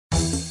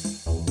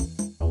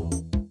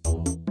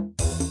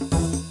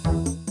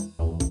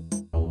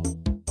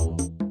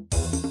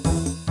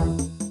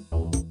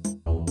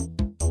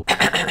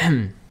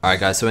Alright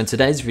guys, so in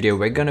today's video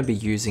we're going to be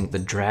using the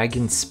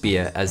Dragon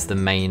Spear as the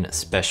main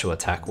special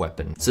attack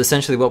weapon. So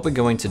essentially what we're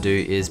going to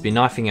do is be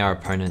knifing our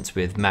opponents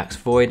with Max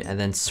Void and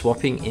then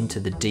swapping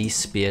into the D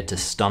Spear to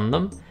stun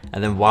them.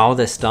 And then while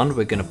they're stunned,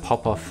 we're going to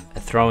pop off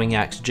a Throwing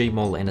Axe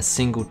G-Maul in a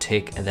single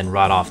tick and then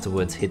right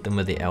afterwards hit them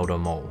with the Elder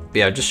Maul. But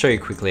yeah, I'll just show you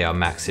quickly our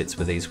max hits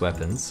with these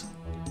weapons.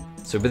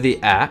 So with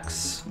the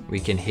axe, we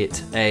can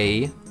hit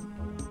a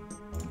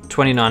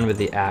 29 with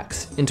the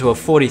axe, into a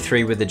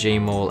 43 with the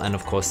G-Maul, and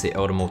of course the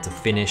Elder Maul to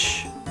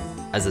finish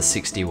as a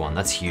 61.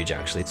 That's huge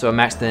actually. So our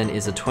max then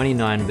is a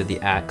 29 with the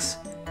axe,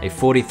 a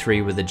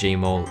 43 with the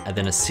G-Maul, and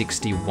then a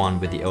 61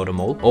 with the Elder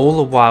Maul, all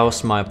the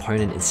whilst my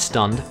opponent is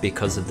stunned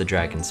because of the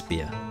Dragon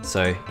Spear.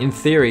 So in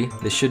theory,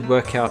 this should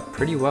work out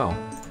pretty well.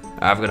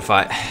 Alright, I've got to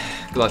fight.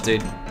 Good luck,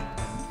 dude.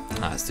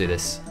 Alright, let's do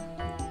this.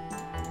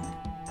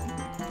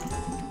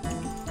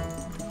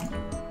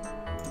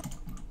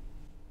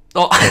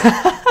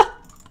 Oh!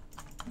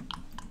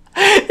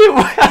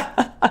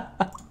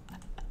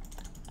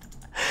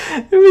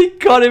 We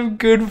got him.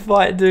 Good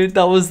fight, dude.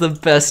 That was the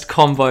best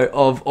combo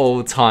of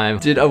all time.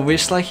 Dude, I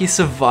wish like he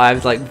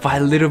survived like by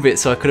a little bit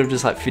so I could have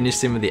just like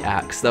finished him with the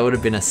axe. That would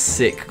have been a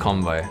sick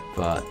combo.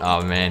 But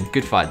oh man,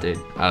 good fight, dude.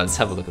 Alright, let's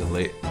have a look at the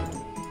loot.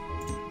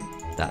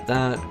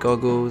 That,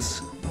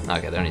 goggles.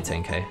 Okay, they're only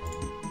 10k.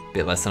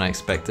 Bit less than I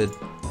expected.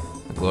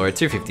 A glory,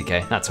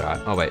 250k. That's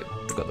alright. Oh wait,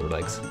 forgot the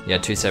legs. Yeah,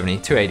 270,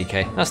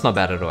 280k. That's not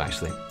bad at all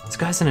actually. This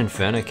guy's an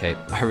Inferno cape.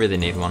 I really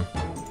need one.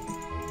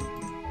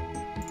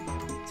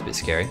 It's a bit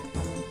scary.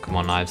 Come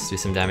on, knives, do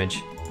some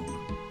damage.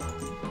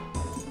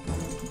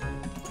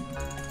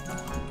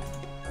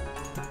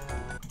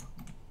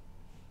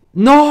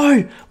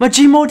 No! My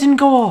G-Maul didn't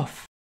go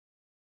off!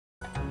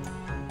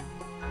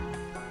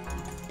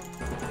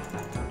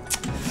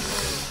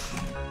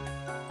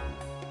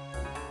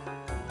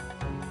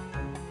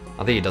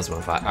 I think he does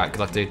want to fight. Alright, good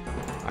luck, dude.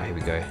 Alright, here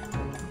we go.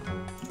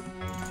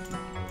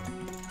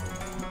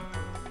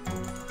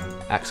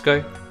 Axe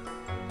go.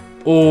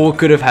 Oh,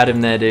 could have had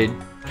him there, dude.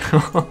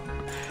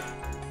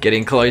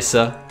 Getting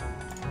closer.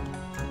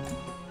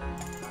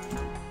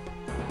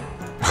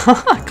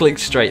 Clicked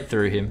straight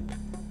through him.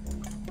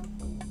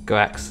 Go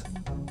axe.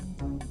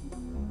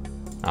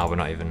 Oh, we're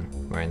not even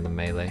wearing the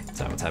melee.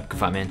 So what's up? Good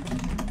fight, man.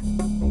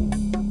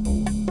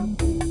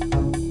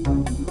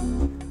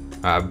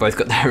 Alright, both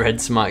got their red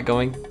smite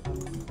going.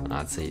 Oh,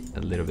 let's see, a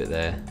little bit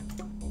there.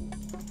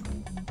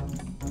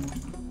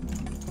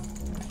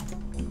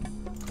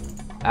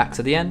 Axe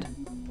at the end.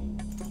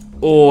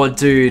 Oh,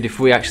 dude, if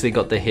we actually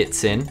got the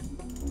hits in,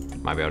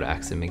 might be able to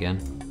axe him again.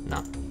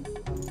 No.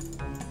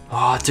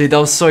 Oh, dude, that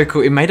was so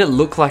cool. It made it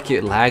look like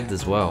it lagged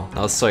as well.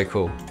 That was so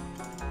cool.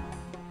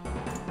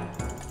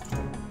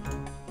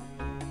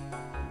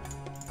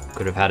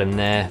 Could have had him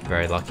there.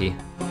 Very lucky.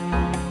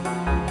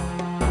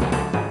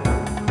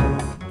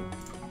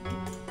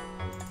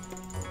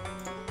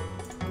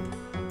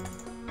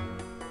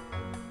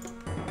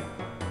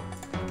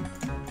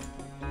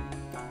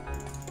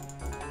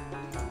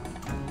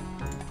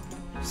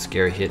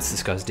 Scary hits.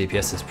 This guy's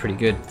DPS is pretty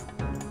good.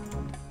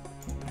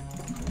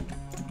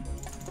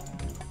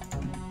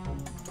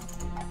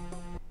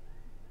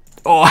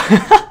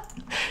 Oh,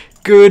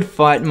 good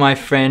fight, my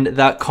friend.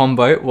 That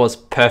combo was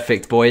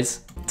perfect,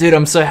 boys. Dude,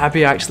 I'm so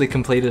happy I actually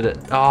completed it.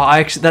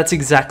 Oh, that's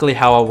exactly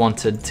how I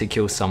wanted to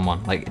kill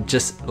someone. Like,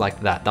 just like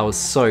that. That was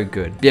so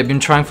good. Yeah, I've been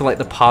trying for like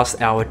the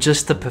past hour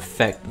just to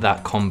perfect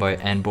that combo,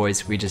 and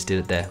boys, we just did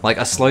it there. Like,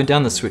 I slowed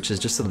down the switches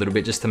just a little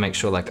bit just to make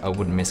sure like I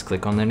wouldn't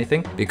misclick on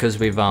anything, because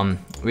we've been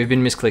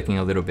misclicking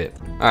a little bit.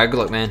 All right, good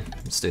luck, man.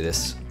 Let's do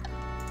this.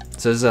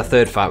 So this is our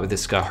third fight with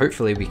this guy.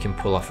 Hopefully we can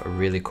pull off a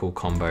really cool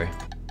combo.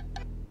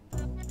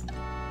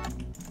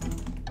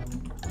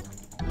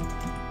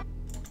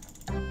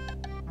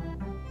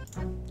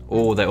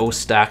 Oh, they're all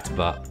stacked,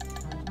 but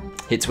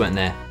hits weren't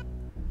there.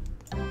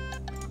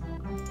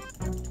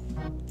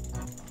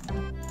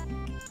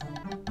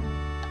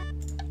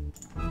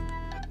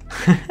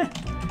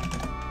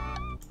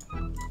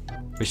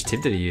 Which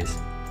tip did he use?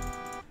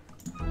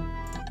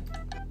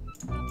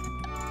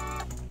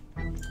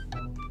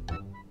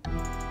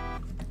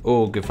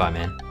 Oh, good fight,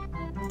 man.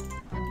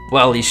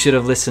 Well, you should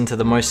have listened to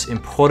the most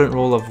important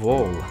rule of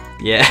all.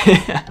 Yeah.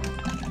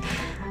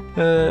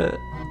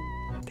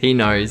 He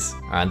knows.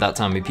 Alright, that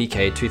time we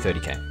PK'd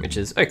 230k, which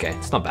is okay,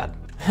 it's not bad.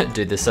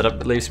 Dude, this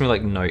setup leaves me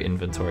like no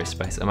inventory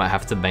space. I might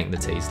have to bank the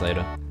T's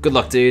later. Good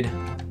luck, dude.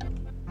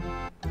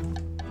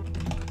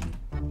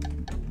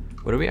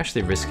 What are we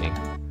actually risking?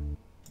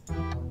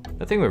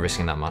 I think we're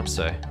risking that much,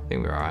 so I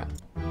think we're alright.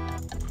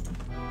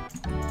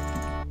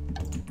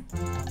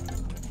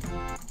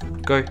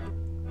 Go.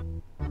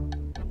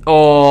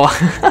 Oh,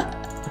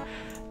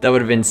 that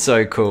would have been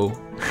so cool.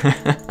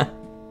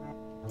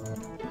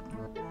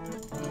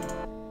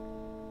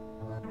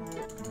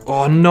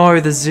 Oh no,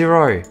 the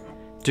 0.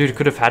 Dude,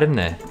 could have had him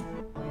there.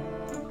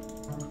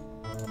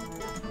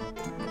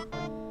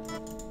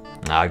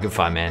 Nah, good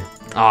fight, man.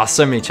 Ah,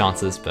 so many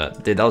chances,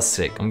 but dude, that was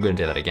sick. I'm gonna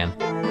do that again.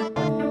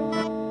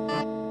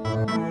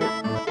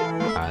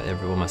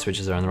 Alright, all my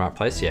switches are in the right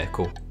place. Yeah,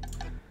 cool.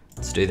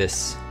 Let's do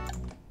this.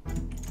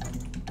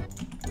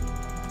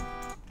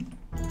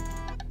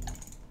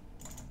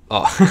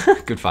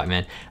 Oh, good fight,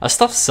 man. I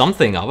stuffed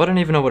something up. I don't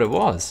even know what it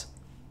was.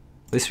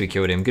 At least we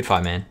killed him. Good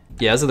fight, man.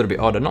 Yeah, it was a little bit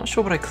odd. I'm not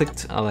sure what I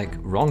clicked, like,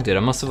 wrong did. I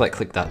must have, like,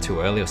 clicked that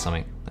too early or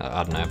something.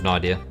 I don't know. I have no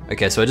idea.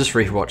 Okay, so I just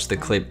rewatched the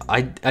clip.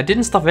 I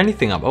didn't stuff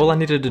anything up. All I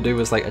needed to do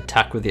was, like,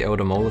 attack with the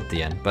Elder Mole at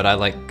the end. But I,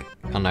 like,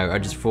 I don't know. I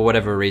just, for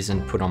whatever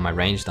reason, put on my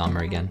ranged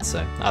armor again.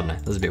 So, I don't know.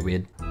 That was a bit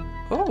weird.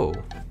 Oh.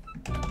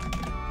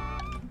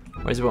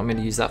 What does it want me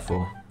to use that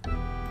for?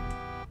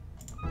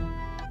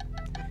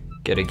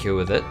 Get a kill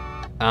with it.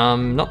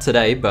 Not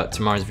today, but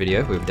tomorrow's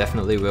video, we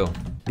definitely will.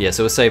 Yeah,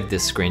 so we'll save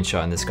this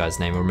screenshot and this guy's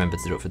name. We'll remember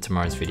to do it for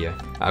tomorrow's video.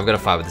 I've got a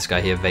fight with this guy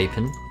here,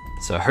 Vapin.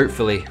 So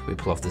hopefully we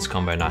pull off this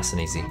combo nice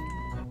and easy.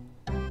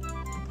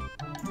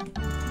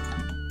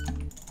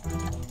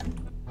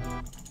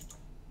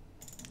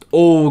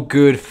 Oh,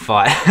 good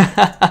fight.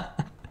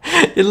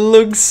 It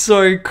looks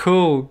so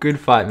cool. Good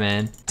fight,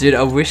 man. Dude,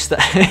 I wish that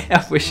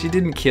I wish he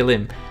didn't kill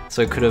him.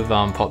 So I could have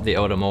popped the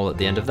Elder Mole at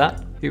the end of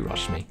that. Who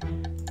rushed me?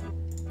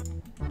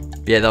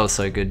 Yeah, that was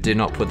so good. Do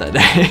not put that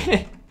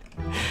down.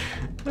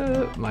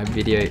 My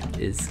video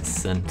is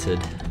centered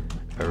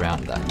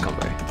around that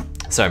combo.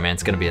 Sorry, man,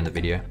 it's gonna be in the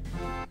video.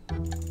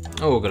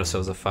 Oh, got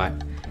ourselves a fight.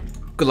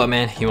 Good luck,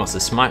 man. He wants to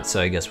smite,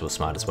 so I guess we'll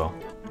smite as well.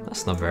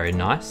 That's not very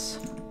nice.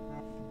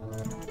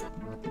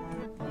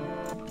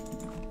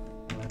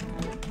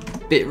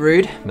 Bit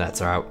rude, but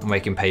that's alright. We'll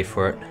make him pay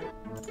for it.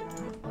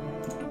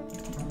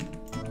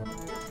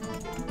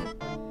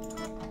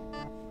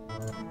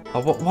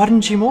 Oh, why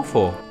didn't you more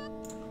for?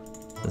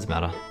 Doesn't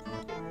matter.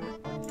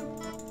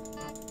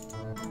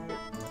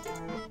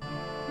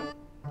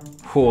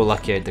 Oh,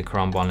 lucky I had the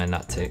Karambon in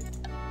that tick.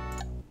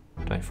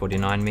 Don't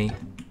 49 me.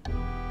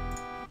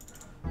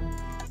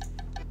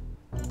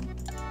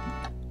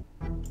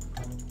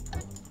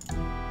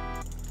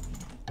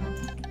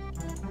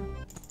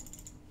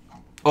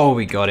 Oh,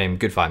 we got him.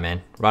 Good fight,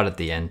 man. Right at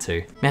the end,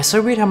 too. Man, it's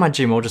so weird how my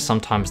Gmaul just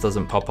sometimes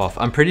doesn't pop off.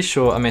 I'm pretty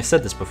sure, I mean, I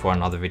said this before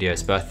in other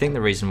videos, but I think the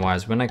reason why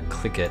is when I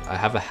click it, I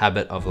have a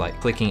habit of like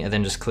clicking and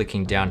then just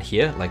clicking down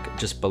here, like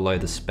just below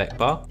the spec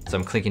bar. So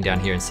I'm clicking down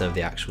here instead of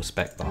the actual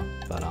spec bar.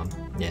 But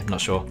yeah,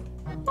 not sure.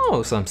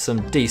 Oh, some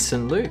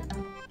decent loot.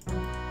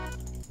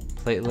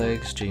 Plate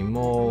legs,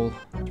 Gmaul.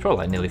 It's probably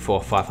like nearly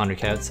 400 or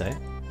 500k, I'd say.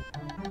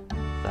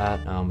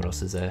 That, what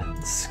else is there?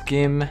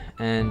 Skim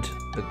and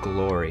the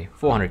Glory.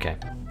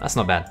 400k. That's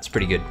not bad. It's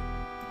pretty good.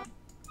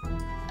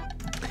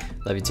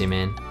 Love you too,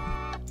 man.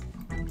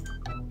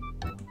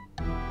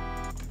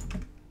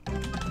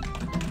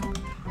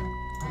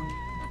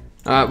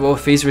 Alright, well,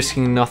 if he's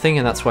risking nothing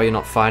and that's why you're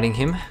not fighting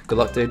him, good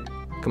luck, dude.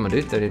 Come on,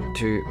 dude.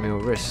 32 mil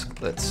risk.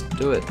 Let's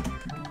do it.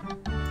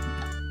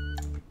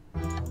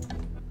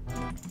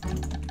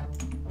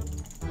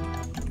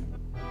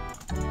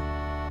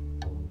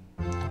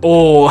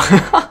 Oh!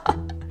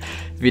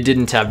 If he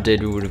didn't tab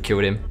dead, we would have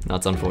killed him.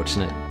 That's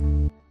unfortunate.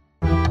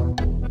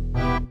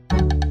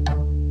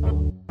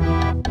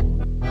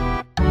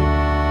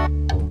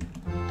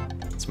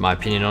 It's my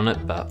opinion on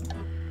it, but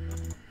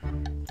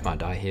might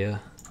die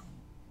here.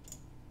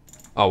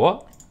 Oh,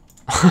 what?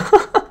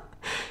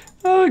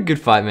 Oh, good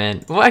fight,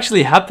 man. What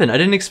actually happened? I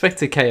didn't expect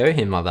to KO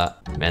him like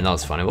that. Man, that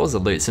was funny. What was the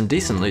loot? Some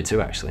decent loot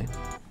too, actually.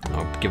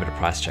 I'll give it a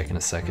price check in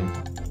a second.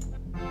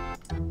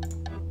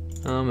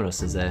 What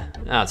else is there?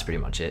 Ah, that's pretty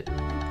much it.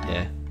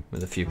 Yeah,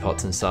 with a few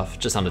pots and stuff.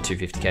 Just under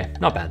 250k.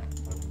 Not bad.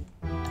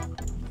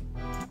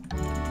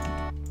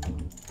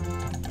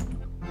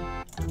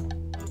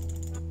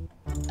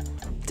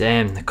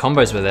 Damn, the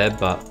combos were there,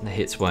 but the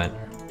hits weren't.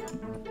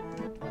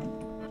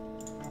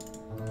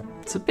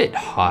 It's a bit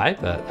high,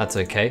 but that's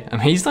okay. I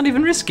mean, he's not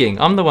even risking.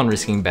 I'm the one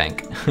risking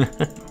bank.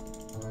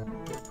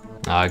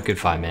 Ah, good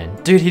fight, man.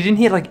 Dude, he didn't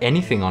hit like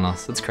anything on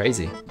us. That's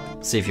crazy.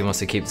 See if he wants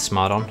to keep the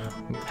smite on.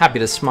 Happy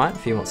to smite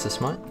if he wants to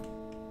smite.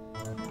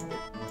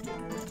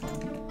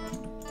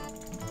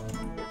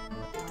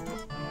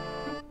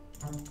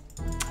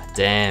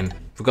 Damn,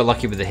 we got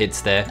lucky with the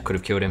hits there. Could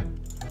have killed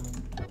him.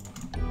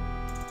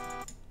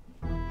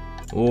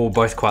 Oh,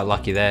 both quite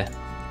lucky there.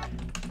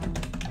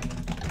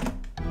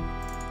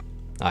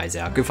 Ah, he's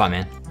out. Good fight,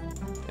 man.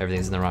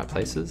 Everything's in the right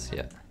places.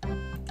 Yeah.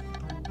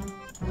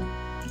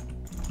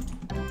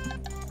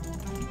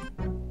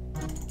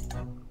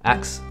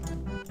 Axe.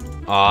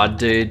 Oh,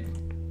 dude.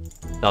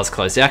 That was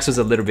close. The axe was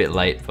a little bit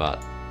late,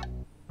 but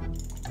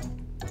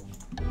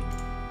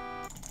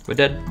we're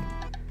dead.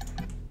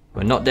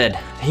 We're not dead.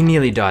 He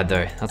nearly died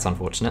though. That's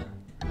unfortunate.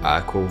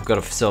 Alright, cool. Got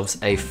ourselves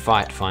a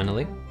fight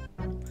finally.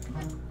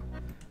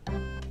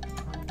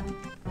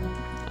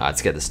 Alright,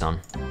 let's get this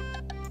done.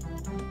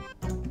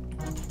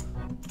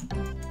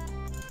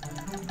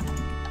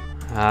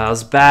 That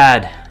was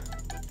bad.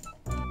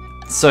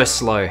 So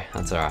slow.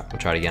 That's alright. We'll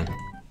try it again.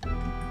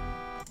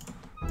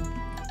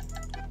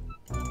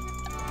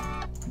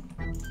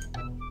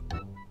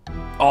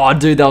 Oh,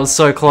 dude, that was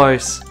so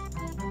close.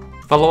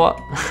 Follow up.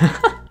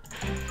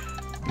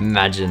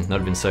 Imagine, that'd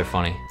have been so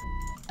funny.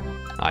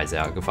 Ah, he's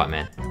out. Good fight,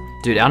 man.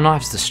 Dude, our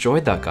knives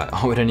destroyed that guy.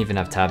 Oh, we don't even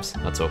have tabs.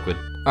 That's awkward.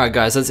 Alright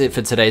guys, that's it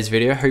for today's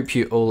video. Hope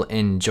you all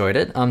enjoyed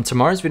it.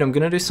 Tomorrow's video I'm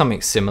going to do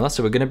something similar.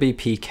 So we're going to be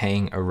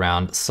PKing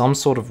around some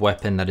sort of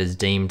weapon that is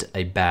deemed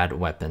a bad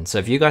weapon. So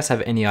if you guys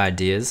have any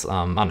ideas,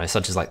 I don't know,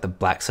 such as like the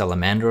black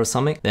salamander or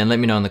something, then let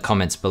me know in the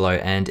comments below.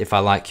 And if I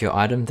like your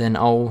item, then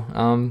I'll,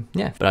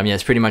 yeah. But yeah,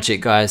 that's pretty much it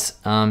guys.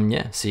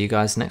 Yeah, see you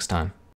guys next time.